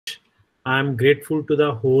I'm grateful to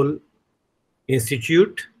the whole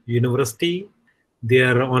institute, university,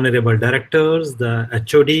 their honorable directors, the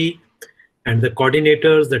HOD, and the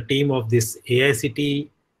coordinators, the team of this AICTE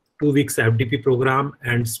 2 weeks FDP program,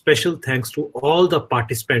 and special thanks to all the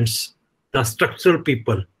participants, the structural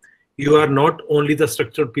people. You are not only the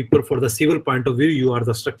structural people for the civil point of view, you are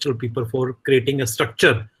the structural people for creating a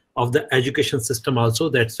structure of the education system also.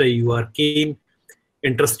 That's why you are keen,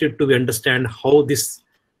 interested to understand how this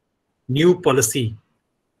new policy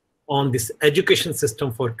on this education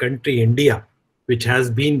system for country India, which has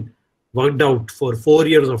been worked out for 4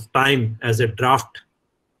 years of time as a draft.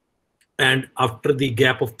 And after the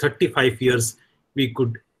gap of 35 years, we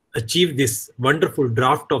could achieve this wonderful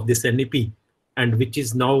draft of this NEP, and which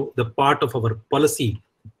is now the part of our policy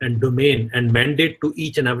and domain and mandate to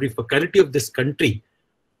each and every faculty of this country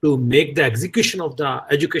to make the execution of the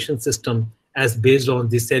education system as based on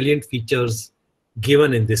the salient features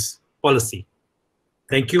given in this policy.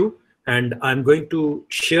 Thank you. And I'm going to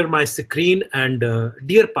share my screen. And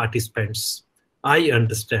dear participants, I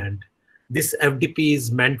understand this FDP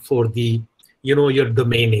is meant for the, your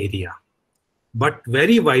domain area. But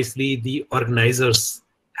very wisely, the organizers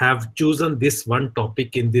have chosen this one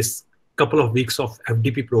topic in this couple of weeks of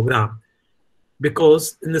FDP program,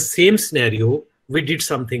 because in the same scenario, we did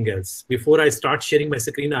something else. Before I start sharing my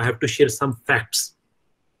screen, I have to share some facts.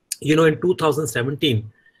 In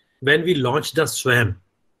 2017, when we launched the SWAM,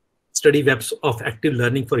 Study Webs of Active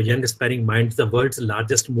Learning for Young Aspiring Minds, the world's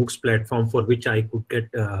largest MOOCs platform, for which I could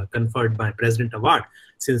get conferred by President Award,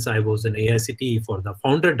 since I was an AICTE for the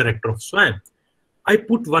founder director of SWAM. I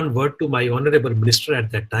put one word to my honorable minister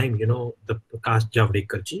at that time, the Prakash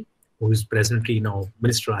Javadekar ji, who is presently now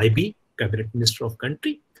Minister IB, Cabinet Minister of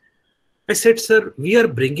country. I said, sir, we are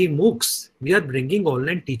bringing MOOCs, we are bringing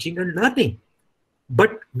online teaching and learning.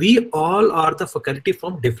 But we all are the faculty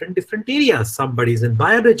from different areas. Somebody is in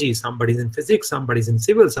biology, somebody is in physics, somebody is in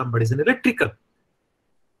civil, somebody is in electrical.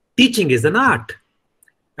 Teaching is an art.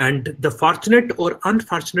 And the fortunate or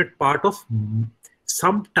unfortunate part of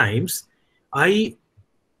sometimes, I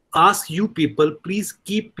ask you people, please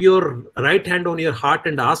keep your right hand on your heart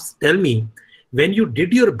and tell me, when you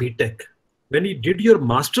did your BTech, when you did your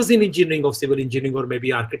Masters in Engineering of Civil Engineering or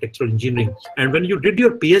maybe Architectural Engineering, and when you did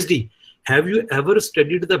your PhD, have you ever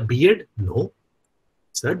studied the B.Ed? No.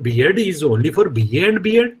 Sir, B.Ed is only for BA and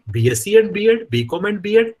B.Ed, BSc and B.Ed, BCom and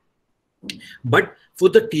B.Ed. But for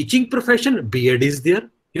the teaching profession, B.Ed is there,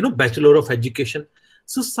 Bachelor of Education.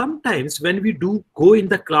 So sometimes when we do go in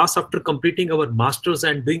the class after completing our Masters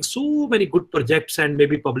and doing so many good projects and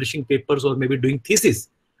maybe publishing papers or maybe doing thesis,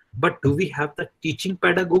 but do we have the teaching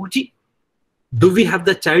pedagogy? Do we have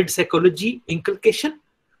the child psychology inculcation?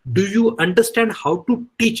 Do you understand how to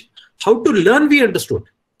teach? How to learn, we understood.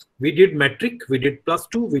 We did metric, we did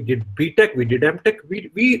 +2, we did BTech, we did MTech.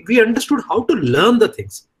 We understood how to learn the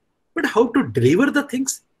things, but how to deliver the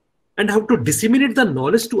things and how to disseminate the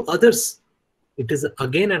knowledge to others. It is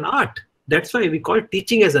again an art. That's why we call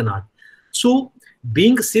teaching as an art. So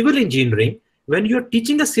being civil engineering, when you're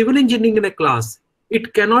teaching a civil engineering in a class,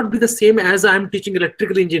 it cannot be the same as I'm teaching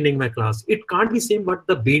electrical engineering in my class. It can't be same what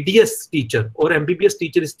the BDS teacher or MBBS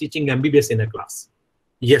teacher is teaching MBBS in a class.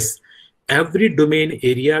 Yes, every domain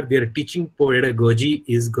area, their teaching pedagogy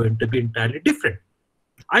is going to be entirely different.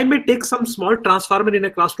 I may take some small transformer in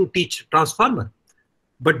a class to teach transformer,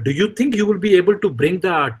 but do you think you will be able to bring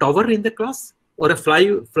the tower in the class or a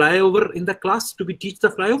flyover in the class to teach the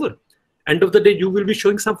flyover? End of the day, you will be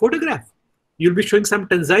showing some photograph. You'll be showing some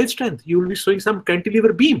tensile strength. You will be showing some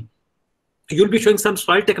cantilever beam. You'll be showing some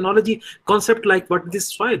soil technology concept like what is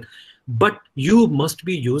soil. But you must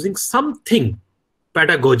be using something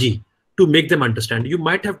pedagogy to make them understand. You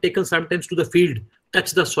might have taken sometimes to the field,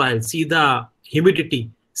 touch the soil, see the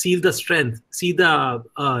humidity, see the strength, see the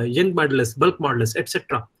young modulus, bulk modulus,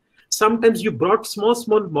 etc. Sometimes you brought small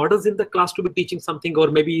models in the class to be teaching something,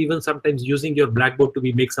 or maybe even sometimes using your blackboard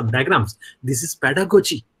to make some diagrams. This is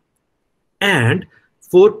pedagogy. And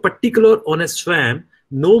for particular on a SWAM,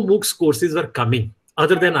 no MOOCs courses were coming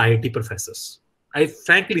other than IIT professors. I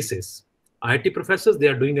frankly says, IIT professors, they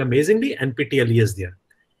are doing amazingly. NPTEL is there.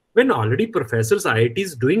 When already professors, IIT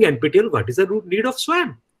is doing NPTEL, what is the need of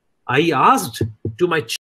SWAM? I asked to my